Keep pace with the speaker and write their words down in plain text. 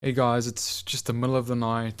Hey guys, it's just the middle of the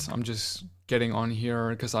night. I'm just getting on here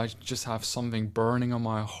because I just have something burning on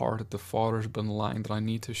my heart that the Father's been laying that I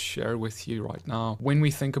need to share with you right now. When we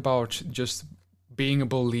think about just being a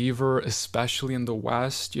believer, especially in the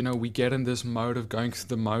West, we get in this mode of going through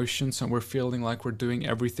the motions and we're feeling like we're doing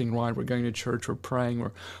everything right. We're going to church, we're praying,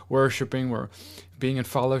 we're worshiping, we're being in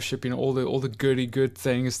fellowship, all the goody good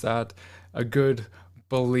things that a good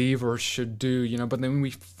believer should do, but then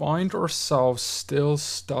we find ourselves still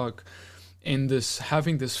stuck in this,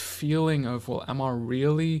 having this feeling of, well, am I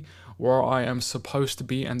really where I am supposed to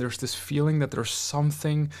be? And there's this feeling that there's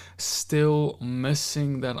something still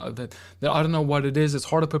missing that I don't know what it is. It's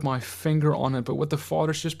hard to put my finger on it, but what the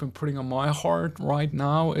Father's just been putting on my heart right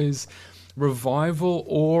now is revival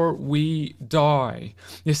or we die.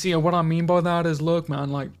 You see, what I mean by that is, look, man,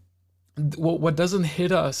 like, what doesn't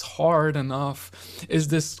hit us hard enough is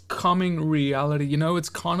this coming reality. It's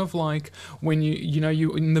kind of like when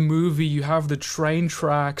you in the movie you have the train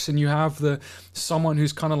tracks and you have the someone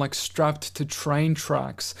who's kind of like strapped to train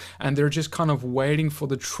tracks and they're just kind of waiting for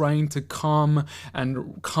the train to come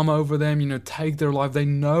and come over them, take their life. They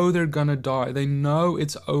know they're gonna die. They know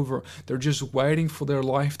it's over. They're just waiting for their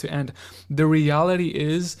life to end. The reality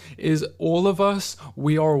is all of us,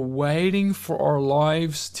 we are waiting for our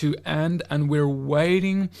lives to end, and we're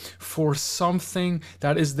waiting for something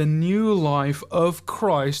that is the new life of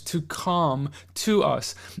Christ to come to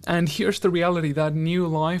us. And here's the reality: that new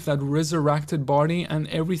life, that resurrected body and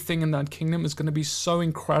everything in that kingdom is going to be so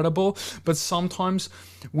incredible, but sometimes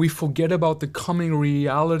we forget about the coming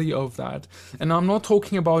reality of that. And I'm not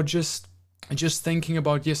talking about just thinking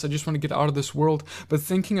about, yes, I just want to get out of this world, but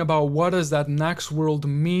thinking about what does that next world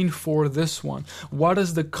mean for this one? What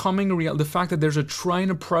is the coming the fact that there's a train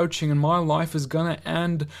approaching and my life is going to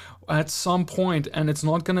end at some point and it's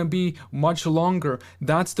not going to be much longer.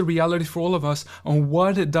 That's the reality for all of us. And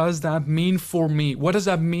what does that mean for me? What does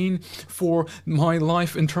that mean for my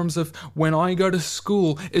life in terms of when I go to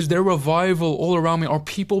school? Is there revival all around me? Are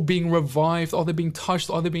people being revived? Are they being touched?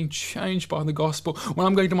 Are they being changed by the gospel? When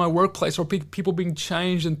I'm going to my workplace, are people being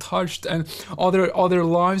changed and touched? And are their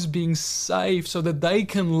lives being saved so that they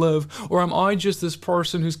can live? Or am I just this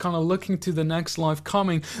person who's kind of looking to the next life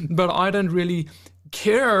coming, but I don't really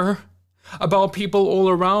care about people all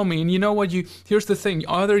around me? And you know what? Here's the thing: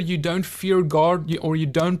 either you don't fear God, or you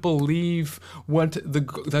don't believe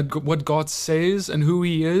what God says and who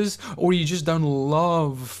He is, or you just don't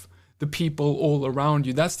love the people all around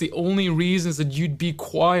you. That's the only reasons that you'd be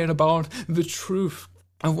quiet about the truth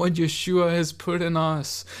of what Yeshua has put in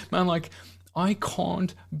us, man. Like, I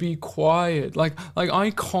can't be quiet. Like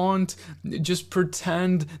I can't just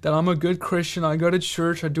pretend that I'm a good Christian. I go to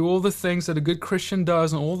church, I do all the things that a good Christian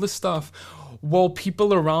does and all this stuff while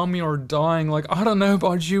people around me are dying. Like, I don't know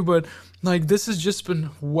about you, but like, this has just been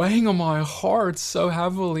weighing on my heart so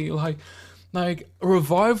heavily. Like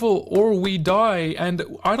revival or we die, and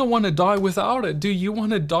I don't want to die without it. Do you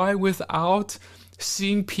want to die without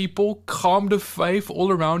seeing people come to faith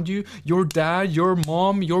all around you? Your dad, your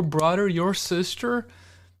mom, your brother, your sister,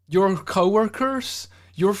 your coworkers,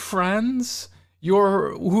 your friends,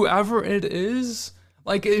 your whoever it is.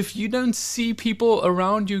 Like, if you don't see people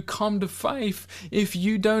around you come to faith, if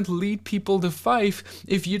you don't lead people to faith,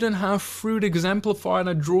 if you don't have fruit exemplified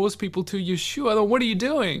that draws people to Yeshua, then what are you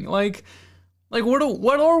doing? Like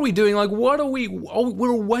what are we doing? Like,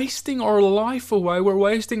 we're wasting our life away. We're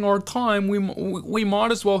wasting our time. We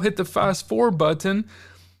might as well hit the fast forward button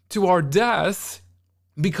to our death,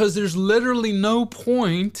 because there's literally no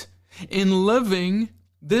point in living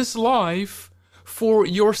this life for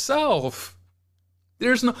yourself.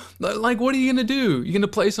 There's no, like, what are you going to do? You're going to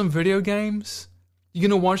play some video games? You're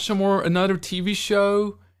going to watch another TV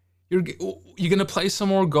show? You're going to play some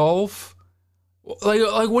more golf? Like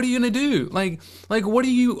what are you gonna do? Like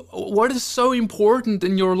what is so important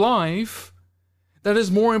in your life that is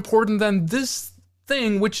more important than this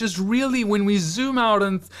thing, which is really, when we zoom out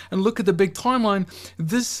and look at the big timeline,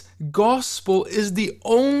 this gospel is the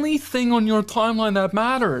only thing on your timeline that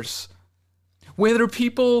matters. Whether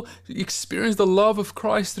people experience the love of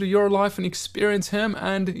Christ through your life and experience Him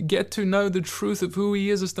and get to know the truth of who He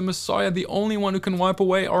is as the Messiah, the only one who can wipe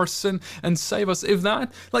away our sin and save us. If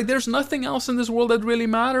that, like, there's nothing else in this world that really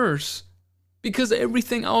matters. Because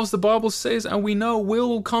everything else, the Bible says, and we know,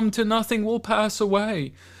 will come to nothing, will pass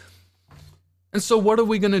away. And so what are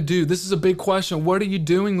we going to do? This is a big question. What are you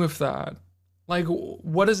doing with that? Like,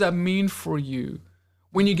 what does that mean for you?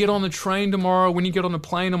 When you get on the train tomorrow, when you get on the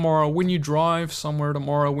plane tomorrow, when you drive somewhere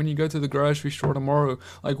tomorrow, when you go to the grocery store tomorrow,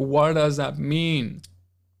 like, what does that mean?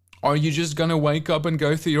 Are you just going to wake up and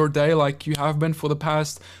go through your day like you have been for the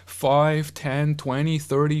past 5, 10, 20,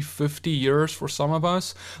 30, 50 years for some of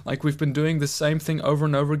us? Like we've been doing the same thing over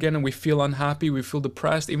and over again, and we feel unhappy, we feel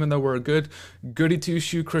depressed, even though we're a good goody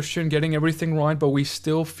two-shoe Christian getting everything right, but we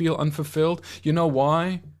still feel unfulfilled. You know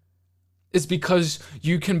why? It's because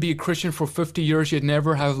you can be a Christian for 50 years yet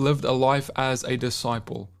never have lived a life as a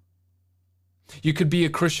disciple. You could be a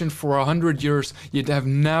Christian for 100 years yet have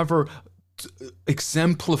never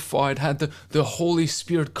exemplified, had the Holy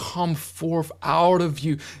Spirit come forth out of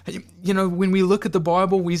you. You know, when we look at the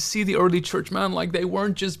Bible, we see the early church, man, like they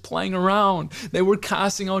weren't just playing around. They were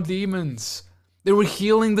casting out demons. They were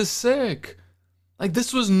healing the sick. Like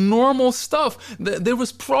this was normal stuff. There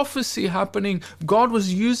was prophecy happening. God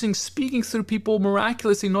was speaking through people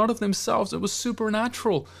miraculously, not of themselves. It was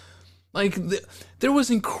supernatural. Like there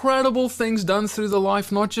was incredible things done through the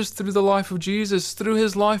life, not just through the life of Jesus, through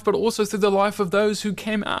his life, but also through the life of those who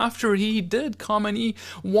came after. He did come and he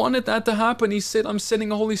wanted that to happen. He said, I'm sending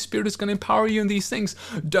the Holy Spirit who's going to empower you in these things.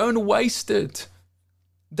 Don't waste it.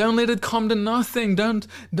 Don't let it come to nothing. Don't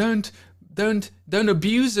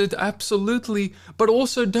abuse it, absolutely, but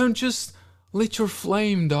also don't just let your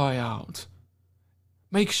flame die out.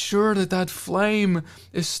 Make sure that flame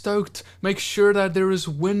is stoked. Make sure that there is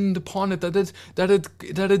wind upon it, that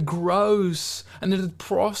it grows and that it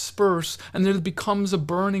prospers and that it becomes a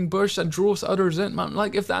burning bush that draws others in. Man,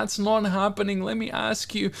 like if that's not happening, let me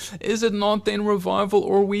ask you, is it not then revival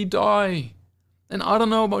or we die? And I don't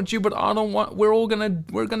know about you, but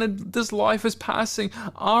this life is passing.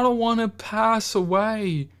 I don't want to pass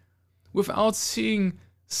away without seeing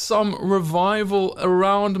some revival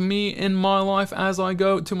around me in my life as I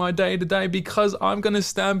go to my day to day, because I'm going to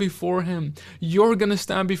stand before him. You're going to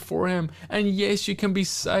stand before him. And yes, you can be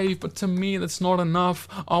saved, but to me, that's not enough.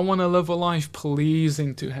 I want to live a life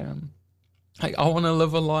pleasing to him. Like, I want to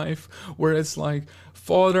live a life where it's like,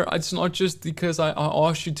 Father, it's not just because I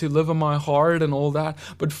asked you to live in my heart and all that,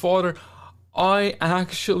 but Father, I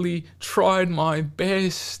actually tried my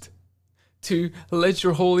best to let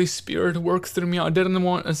your Holy Spirit work through me. I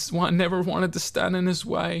never wanted to stand in his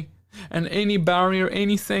way. And any barrier,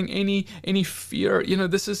 anything, any fear,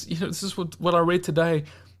 this is what I read today.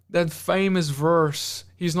 That famous verse,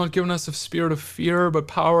 he's not given us a spirit of fear, but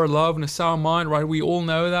power, love, and a sound mind, right? We all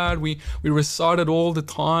know that. We recite it all the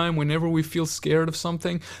time whenever we feel scared of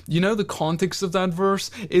something. You know the context of that verse?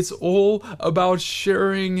 It's all about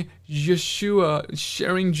sharing Yeshua,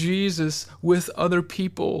 sharing Jesus with other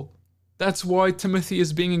people. That's why Timothy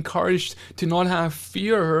is being encouraged to not have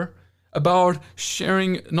fear about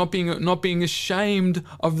sharing, not being ashamed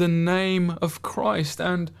of the name of Christ.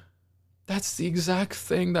 And that's the exact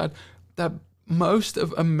thing that most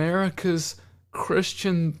of America's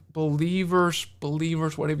Christian believers,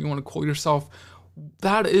 whatever you want to call yourself,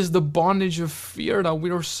 that is the bondage of fear that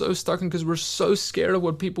we are so stuck in, because we're so scared of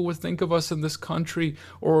what people would think of us in this country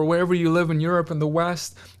or wherever you live in Europe and the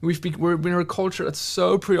West. We're in a culture that's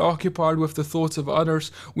so preoccupied with the thoughts of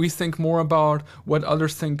others. We think more about what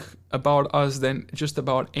others think about us than just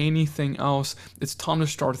about anything else. It's time to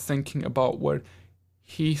start thinking about what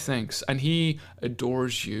he thinks, and he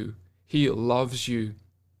adores you. He loves you.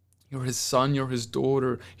 You're his son, you're his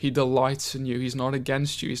daughter. He delights in you. He's not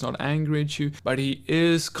against you. He's not angry at you, but he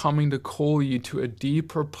is coming to call you to a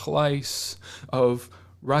deeper place of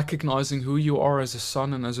recognizing who you are as a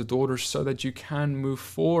son and as a daughter, so that you can move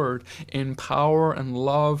forward in power and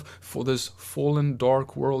love for this fallen,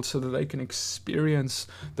 dark world, so that they can experience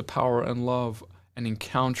the power and love and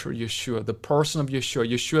encounter Yeshua, the person of Yeshua.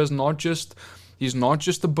 Yeshua is he's not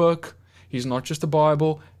just a book. He's not just the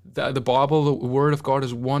Bible. The Bible, the Word of God,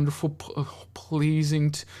 is wonderful,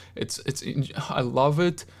 pleasing. I love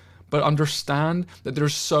it. But understand that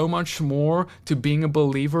there's so much more to being a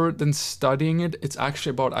believer than studying it. It's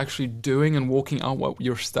actually about actually doing and walking out what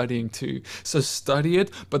you're studying too. So study it,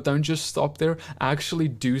 but don't just stop there. Actually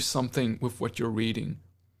do something with what you're reading.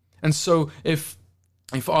 And so if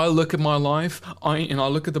I look at my life and I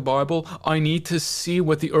look at the Bible, I need to see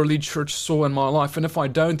what the early church saw in my life. And if I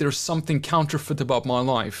don't, there's something counterfeit about my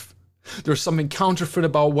life. There's something counterfeit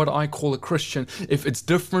about what I call a Christian if it's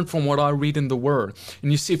different from what I read in the Word.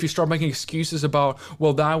 And you see, if you start making excuses about,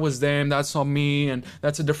 well, that was them, that's not me, and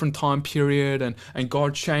that's a different time period, and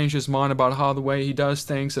God changed his mind about how the way he does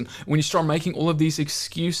things. And when you start making all of these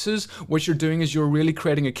excuses, what you're doing is you're really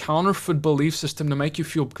creating a counterfeit belief system to make you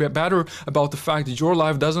feel better about the fact that your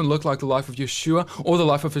life doesn't look like the life of Yeshua or the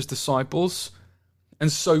life of his disciples.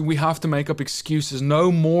 And so we have to make up excuses.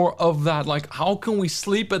 No more of that. Like, how can we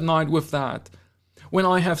sleep at night with that? When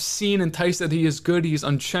I have seen and tasted that he is good, he is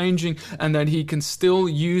unchanging, and that he can still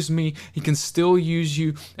use me, he can still use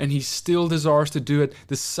you, and he still desires to do it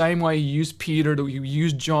the same way he used Peter, he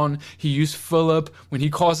used John, he used Philip when he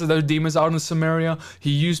casted those demons out in Samaria, he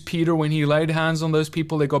used Peter when he laid hands on those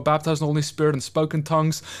people, they got baptized in the Holy Spirit and spoke in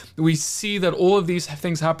tongues. We see that all of these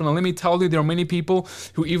things happen. And let me tell you, there are many people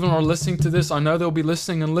who even are listening to this. I know they'll be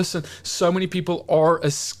listening, and listen, so many people are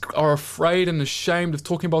afraid and ashamed of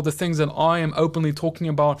talking about the things that I am openly talking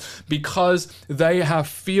about, because they have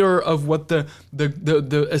fear of what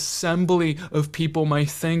the assembly of people may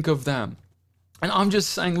think of them. And I'm just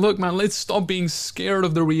saying, look, man, let's stop being scared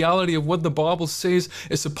of the reality of what the Bible says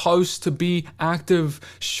is supposed to be active,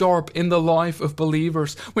 sharp in the life of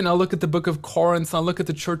believers. When I look at the book of Corinth, and I look at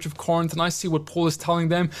the church of Corinth, and I see what Paul is telling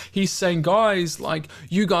them, he's saying, guys, like,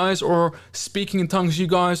 you guys are speaking in tongues, you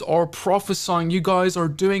guys are prophesying, you guys are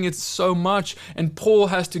doing it so much, and Paul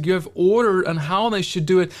has to give order on how they should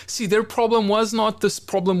do it. See, their problem was not this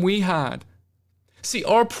problem we had. See,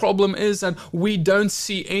 our problem is that we don't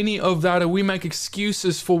see any of that, and we make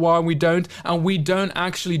excuses for why we don't, and we don't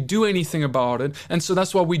actually do anything about it. And so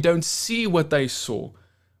that's why we don't see what they saw.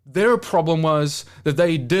 Their problem was that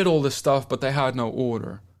they did all this stuff, but they had no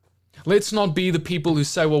order. Let's not be the people who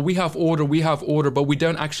say, well, we have order, but we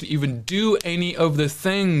don't actually even do any of the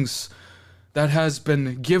things that has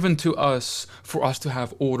been given to us for us to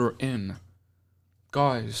have order in.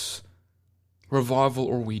 Guys, revival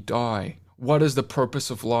or we die. What is the purpose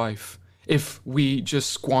of life if we just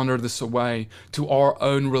squander this away to our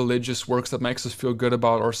own religious works that makes us feel good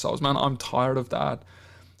about ourselves? Man, I'm tired of that.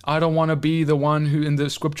 I don't want to be the one who in the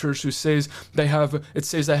scriptures who says they have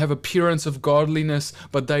appearance of godliness,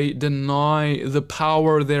 but they deny the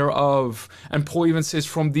power thereof. And Paul even says,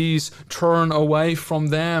 from these turn away from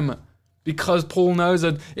them. Because Paul knows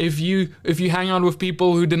that if you hang out with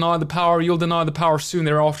people who deny the power, you'll deny the power soon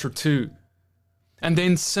thereafter too. And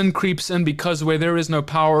then sin creeps in, because where there is no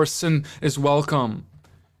power, sin is welcome.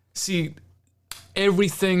 See,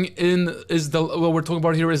 everything what we're talking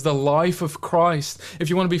about here is the life of Christ. If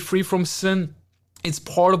you want to be free from sin, it's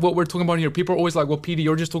part of what we're talking about here. People are always like, well, Peter,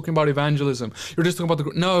 you're just talking about evangelism. You're just talking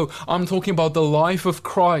about No, I'm talking about the life of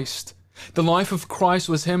Christ. The life of Christ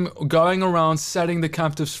was him going around setting the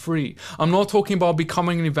captives free. I'm not talking about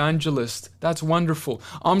becoming an evangelist. That's wonderful.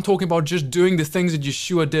 I'm talking about just doing the things that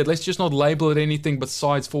Yeshua did. Let's just not label it anything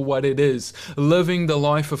besides for what it is. Living the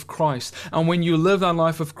life of Christ. And when you live that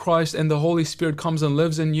life of Christ and the Holy Spirit comes and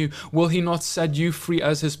lives in you, will he not set you free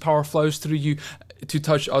as his power flows through you to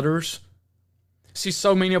touch others? See,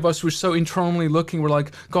 so many of us, we're so internally looking. We're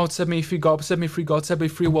like, God set me free, God set me free, God set me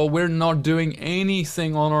free. Well, we're not doing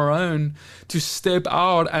anything on our own to step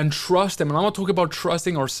out and trust him. And I'm not talking about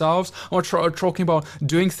trusting ourselves. I'm not talking about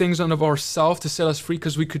doing things out of ourselves to set us free,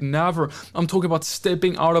 because we could never. I'm talking about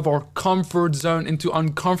stepping out of our comfort zone into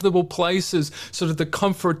uncomfortable places so that the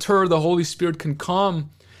comforter, the Holy Spirit, can come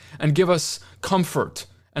and give us comfort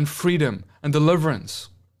and freedom and deliverance.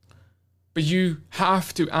 But you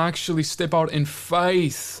have to actually step out in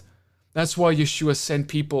faith. That's why Yeshua sent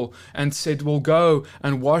people and said, well, go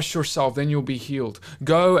and wash yourself, then you'll be healed.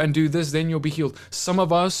 Go and do this, then you'll be healed. Some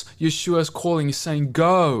of us, Yeshua's calling is saying,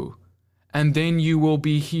 go, and then you will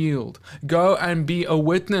be healed. Go and be a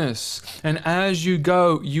witness. And as you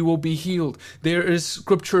go, you will be healed. There is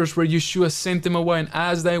scriptures where Yeshua sent them away, and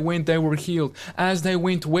as they went, they were healed. As they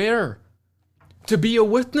went where? To be a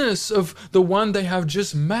witness of the one they have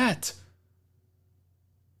just met.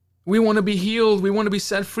 We want to be healed, we want to be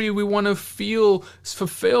set free, we want to feel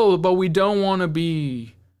fulfilled, but we don't want to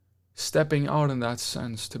be stepping out in that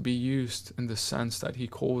sense, to be used in the sense that he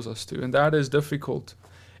calls us to. And that is difficult.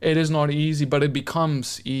 It is not easy, but it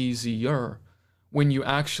becomes easier when you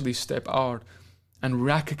actually step out and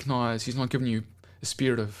recognize he's not giving you a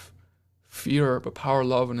spirit of fear, but power,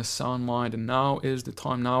 love, and a sound mind. And now is the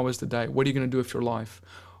time, now is the day. What are you going to do with your life?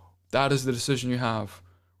 That is the decision you have.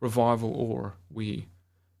 Revival or we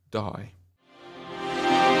die.